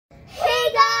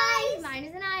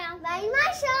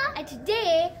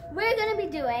today we're going to be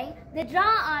doing the draw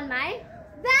on my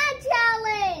bag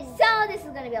challenge. So this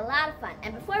is going to be a lot of fun.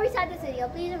 And before we start this video,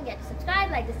 please don't forget to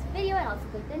subscribe, like this video, and also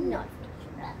click the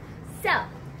notification bell. So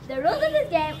the rules of this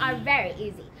game are very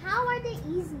easy. How are they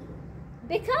easy?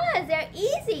 Because they're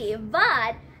easy,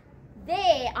 but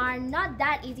they are not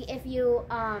that easy if you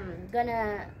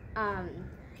gonna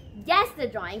guess the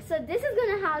drawing. So this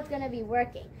is how it's gonna be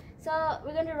working. So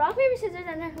we're gonna rock, paper, scissors,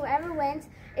 and then whoever wins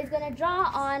is gonna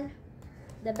draw on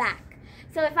the back.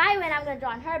 So if I win, I'm gonna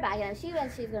draw on her back, and if she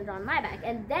wins, she's gonna draw on my back.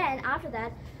 And then after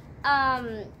that,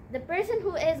 the person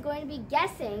who is going to be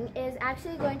guessing is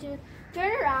actually going to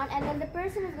turn around, and then the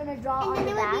person is gonna draw on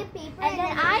the back. And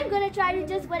then I'm gonna try to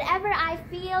just whatever I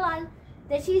feel on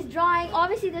that she's drawing.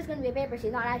 Obviously, there's gonna be a paper.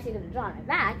 She's not actually gonna draw on my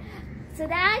back. So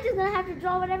then I'm just gonna have to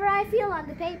draw whatever I feel on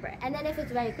the paper. And then if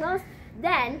it's very close,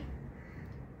 then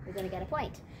we're gonna get a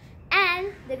point.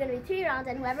 And there are gonna be 3 rounds,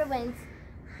 and whoever wins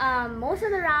most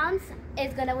of the rounds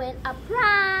is gonna win a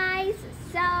prize.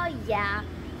 So yeah,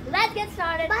 let's get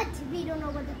started. But we don't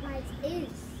know what the prize is.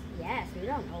 Yes, we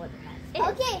don't know what the prize is.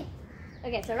 Okay.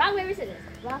 Okay, so rock, paper, scissors.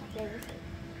 Rock, paper, scissors.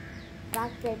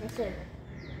 Rock, paper, scissors.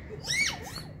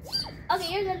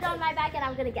 Okay, you're gonna draw on my back and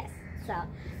I'm gonna guess. So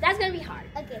that's gonna be hard.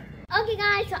 Okay. Okay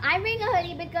guys, so I'm wearing a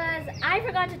hoodie because I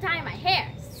forgot to tie my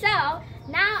hair. So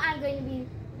now I'm going to be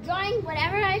drawing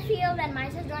whatever I feel. Then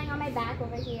Mysha's drawing on my back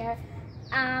over here.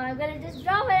 I'm gonna just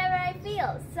draw whatever I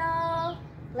feel. So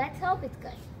let's hope it's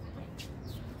good.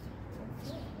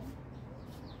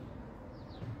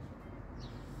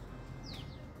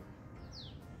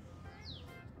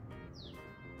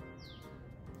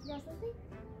 Draw something?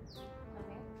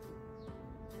 Okay.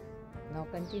 Now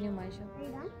continue, Mysha. Are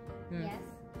you done? Yes.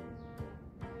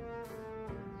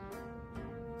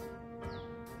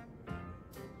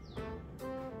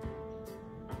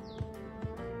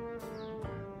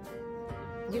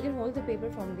 You can hold the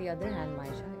paper from the other hand,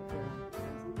 Mysha, if you want.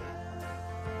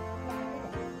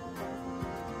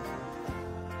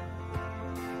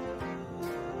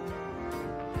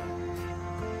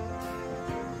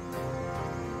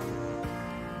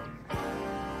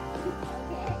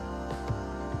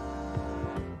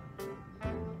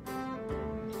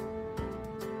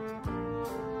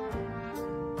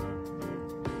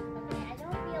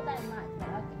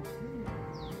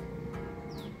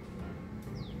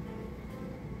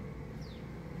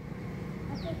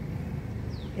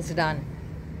 It's done.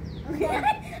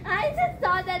 I just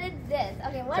thought that it's this.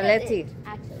 Okay, what So is let's it, see.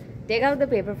 actually? Take out the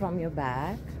paper from your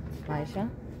bag, Mysha.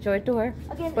 Show it to her.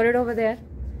 Okay. Put it over there.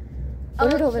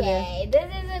 Put it over there. Okay, this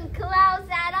isn't close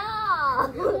at all.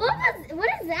 What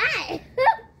is that?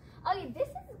 Okay, this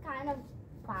is kind of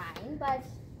fine, but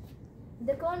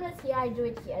the cone was here, I drew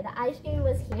it here. The ice cream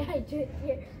was here, I drew it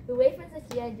here. The wafers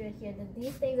are here, I drew it here.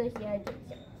 These things are here, I drew it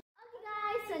here.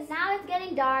 So now it's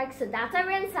getting dark, so that's why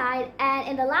we're inside. And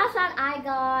in the last round, I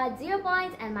got 0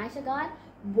 points and Mysha got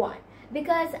 1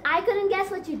 because I couldn't guess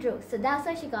what you drew. So that's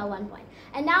why she got 1 point.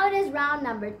 And now it is round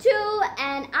number 2,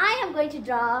 and I am going to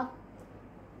draw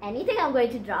anything I'm going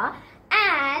to draw.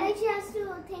 And Like she has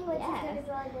to think what she's going to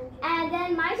draw. And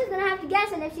then Mysha's going to have to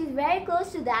guess, and if she's very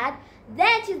close to that,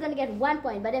 then she's going to get 1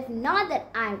 point. But if not, then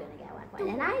I'm going to get 1 point.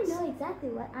 And I know exactly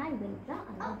what I'm going to draw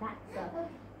on my back. So,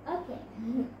 okay.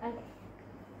 Okay.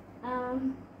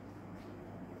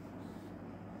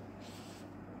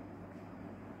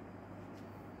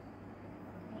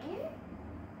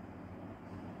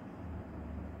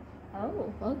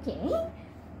 Oh, okay.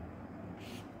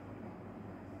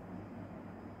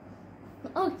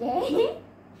 Okay.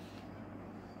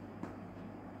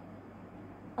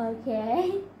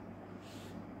 Okay.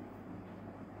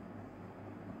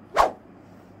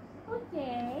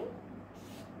 Okay.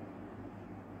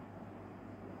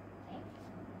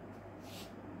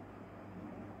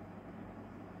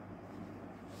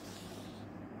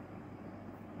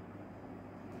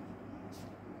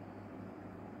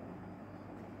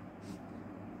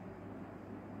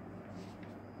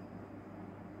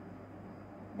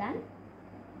 Done?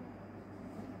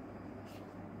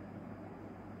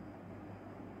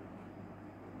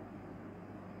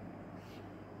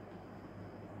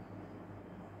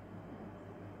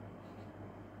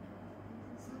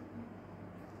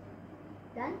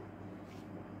 Done?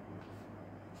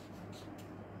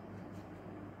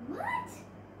 What?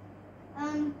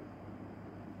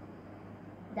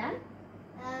 Done?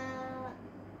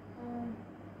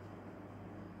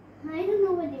 I don't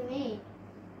know what you mean.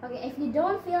 Okay, if you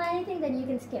don't feel anything, then you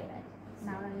can skip it.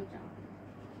 Now let me draw.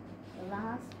 The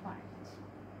last part.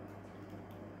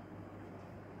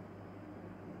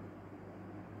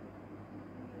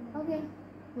 Okay,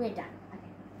 we're done.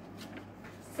 Okay.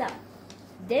 So,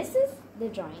 this is the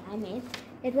drawing I made.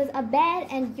 It was a bed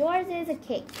and yours is a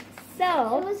cake.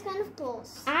 So It was kind of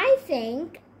close. I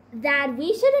think that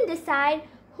we shouldn't decide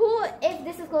if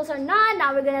this is close or not.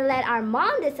 Now we're gonna let our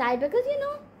mom decide because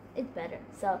it's better.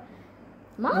 So,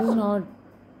 mom, This is not.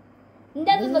 doesn't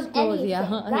This is look close, anything,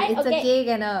 yeah. right? It's a cake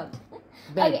and a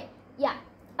bed. Okay, yeah.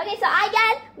 Okay, so I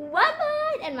get 1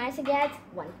 point and Mysha gets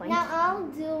 1 point. Now I'll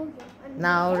do.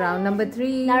 Now round number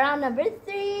 3. Now round number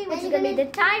 3, which And is you're gonna be the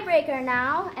tiebreaker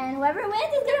now, and whoever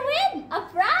wins is gonna win a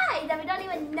prize that we don't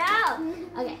even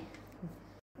know. Okay.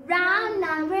 Round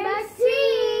number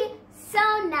 3. So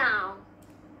now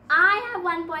I have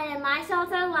 1 point and Mysha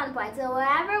also has 1 point. So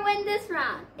whoever wins this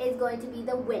round is going to be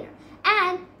the winner,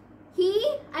 and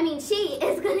she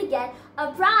is gonna get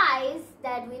a prize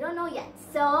that we don't know yet.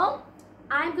 So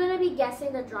I'm gonna be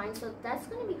guessing the drawing, so that's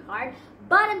gonna be hard.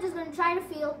 But I'm just gonna try to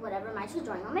feel whatever Mysha's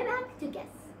drawing on my back to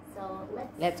guess. So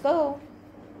Let's go.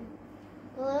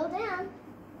 Blow down.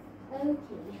 Okay.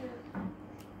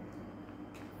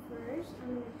 First, I'm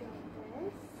gonna draw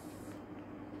this.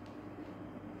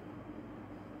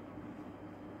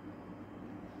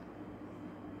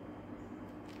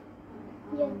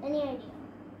 You have any idea?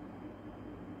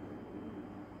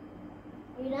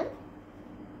 Are you done?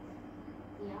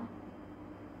 Yeah.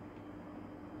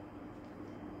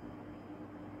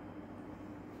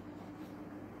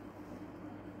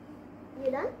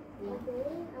 You done? Yeah. Okay,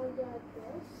 I'll draw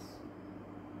this.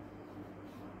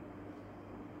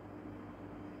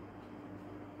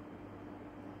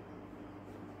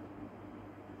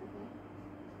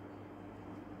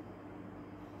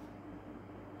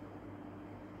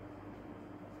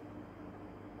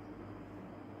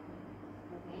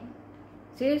 Okay.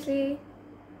 Seriously.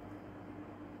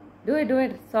 Do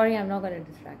it. Sorry, I'm not gonna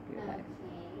distract you guys.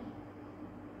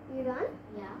 Okay. You done?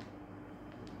 Yeah.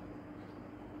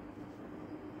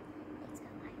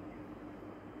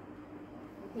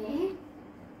 Okay.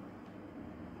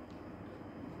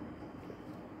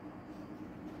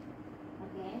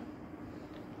 Okay.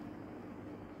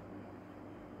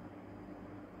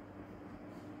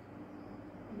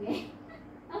 Okay.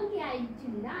 Okay, I do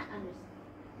not understand.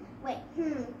 Wait,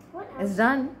 what else? It's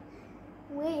done.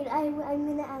 Wait, I'm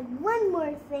gonna add one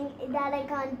more thing that I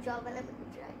can't draw, but I'm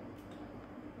gonna try.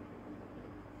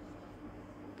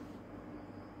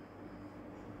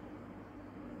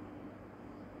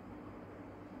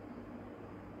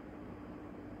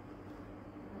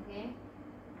 Okay.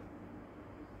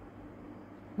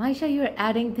 Mysha, you're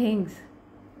adding things.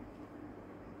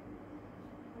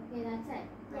 Okay, that's it.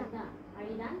 We're Yeah. done. Are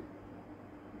you done?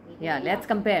 Okay, Yeah, here we let's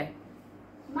go. compare.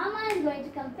 Mama is going to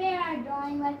compare our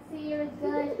drawing. Let's see if it's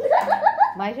good.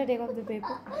 Mysha, take off the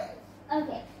paper.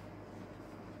 Okay.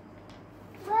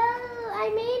 Well, I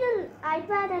made an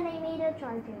iPad and I made a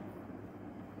charger.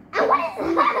 And what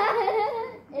is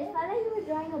that? It felt like you were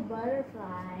drawing a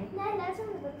butterfly. No, that's not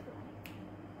a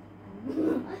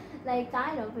good Like,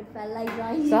 kind of. It felt like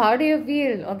drawing. So how do you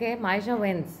feel? Okay, Mysha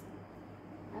wins.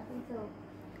 I think so.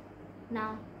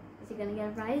 Now, is she gonna get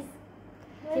a prize?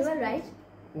 She Where's was the- right.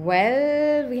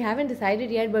 Well, we haven't decided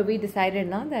yet, but we decided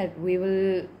now that we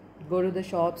will go to the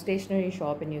shop, stationery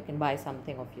shop, and you can buy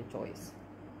something of your choice.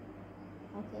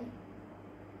 Okay.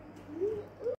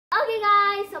 Okay,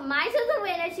 guys. So Mysha's the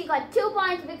winner. She got 2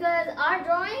 points because our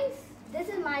drawings. This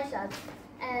is Mysha's,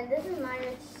 and this is mine,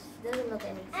 which doesn't look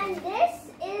anything. And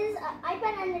this is an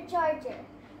iPad and a charger.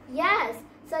 Yes.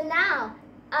 So now,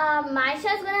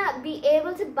 Mysha's gonna be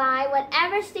able to buy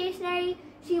whatever stationery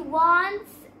she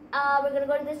wants. We're gonna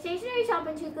go to the stationery shop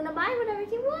and she's gonna buy whatever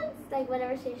she wants, like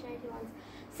whatever stationery she wants.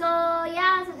 So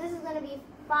yeah, so this is gonna be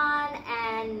fun,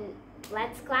 and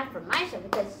let's clap for Mysha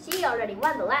because she already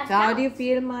won the last So how challenge. do you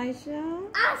feel, Mysha?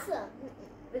 Awesome.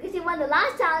 Because she won the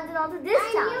last challenge and also this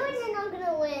I challenge. knew you're not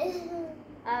gonna win.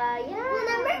 Yeah.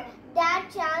 Remember that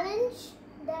challenge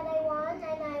that I won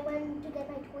and I went to get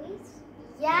my toys?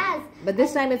 Yes. But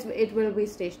this time it will be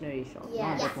stationery shop, Yeah.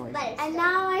 not Yes, the toys. but And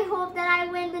now I hope that I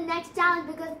win the next challenge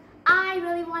because I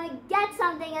really want to get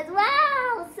something as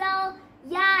well. So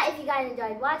yeah, if you guys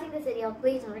enjoyed watching this video,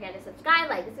 please don't forget to subscribe,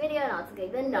 like this video, and also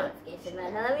click the notification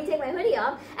bell. Now let me take my hoodie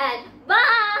off and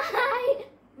bye!